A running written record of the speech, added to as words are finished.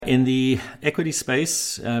In the equity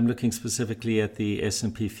space, looking specifically at the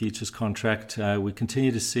S&P futures contract, we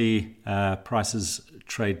continue to see prices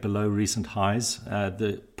trade below recent highs.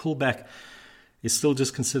 The pullback is still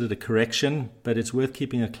just considered a correction, but it's worth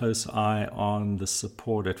keeping a close eye on the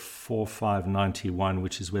support at 4591,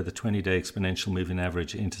 which is where the 20-day exponential moving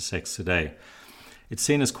average intersects today. It's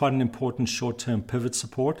seen as quite an important short-term pivot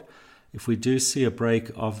support. If we do see a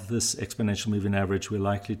break of this exponential moving average, we're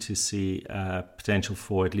likely to see potential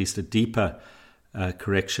for at least a deeper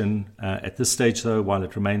correction. At this stage, though, while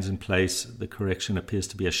it remains in place, the correction appears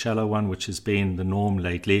to be a shallow one, which has been the norm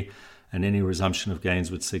lately, and any resumption of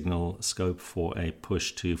gains would signal scope for a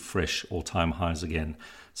push to fresh all-time highs again.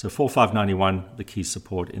 So 4591, the key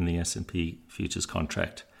support in the S&P futures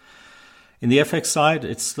contract. In the FX side,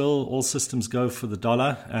 it's still all systems go for the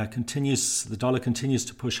dollar. The dollar continues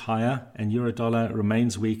to push higher, and euro dollar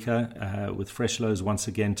remains weaker with fresh lows once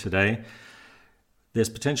again today. There's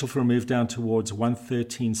potential for a move down towards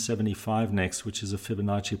 113.75 next, which is a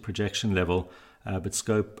Fibonacci projection level, but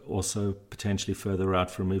scope also potentially further out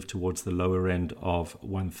for a move towards the lower end of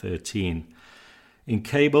 113. In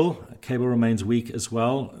cable remains weak as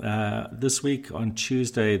well. This week on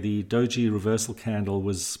Tuesday, the doji reversal candle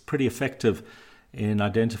was pretty effective in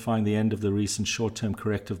identifying the end of the recent short-term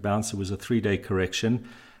corrective bounce. It was a 3-day correction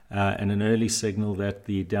and an early signal that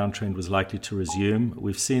the downtrend was likely to resume.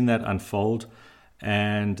 We've seen that unfold,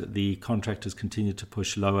 and the contract has continued to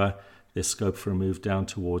push lower. There's scope for a move down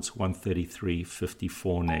towards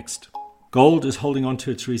 133.54 next. Gold is holding on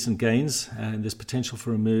to its recent gains, and there's potential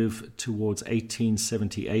for a move towards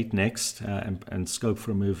 1878 next, and scope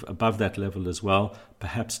for a move above that level as well,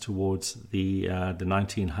 perhaps towards the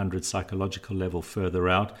 1900 psychological level further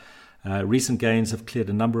out. Recent gains have cleared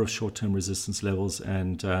a number of short-term resistance levels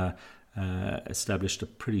and established a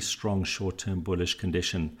pretty strong short-term bullish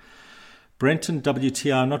condition. Brent and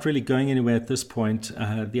WTI are not really going anywhere at this point.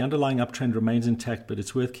 The underlying uptrend remains intact, but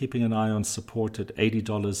it's worth keeping an eye on support at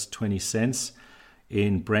 $80.20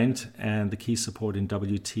 in Brent and the key support in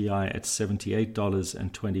WTI at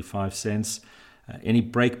 $78.25. Any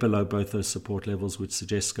break below both those support levels would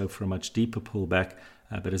suggest scope for a much deeper pullback,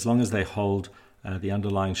 but as long as they hold, the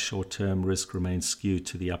underlying short-term risk remains skewed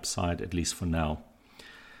to the upside, at least for now.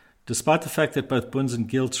 Despite the fact that both bunds and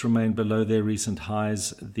gilts remain below their recent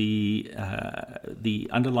highs, the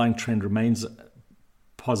underlying trend remains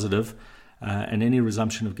positive, and any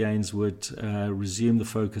resumption of gains would resume the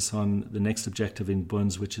focus on the next objective in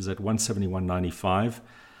bunds, which is at 171.95,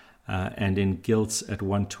 and in gilts at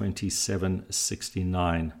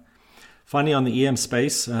 127.69. Finally, on the EM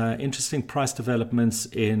space, interesting price developments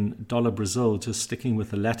in dollar Brazil, just sticking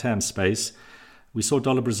with the LATAM space. We saw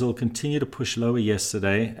dollar Brazil continue to push lower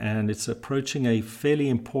yesterday, and it's approaching a fairly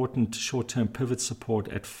important short-term pivot support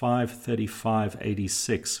at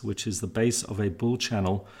 535.86, which is the base of a bull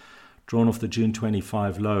channel drawn off the June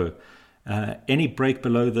 25 low. Any break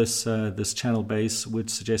below this channel base would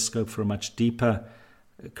suggest scope for a much deeper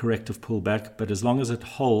corrective pullback, but as long as it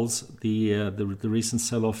holds, the recent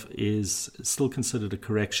sell-off is still considered a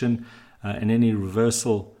correction, and any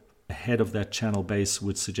reversal ahead of that channel base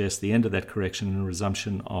would suggest the end of that correction and a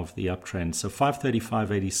resumption of the uptrend. So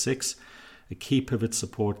 535.86, a key pivot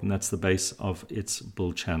support, and that's the base of its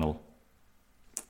bull channel.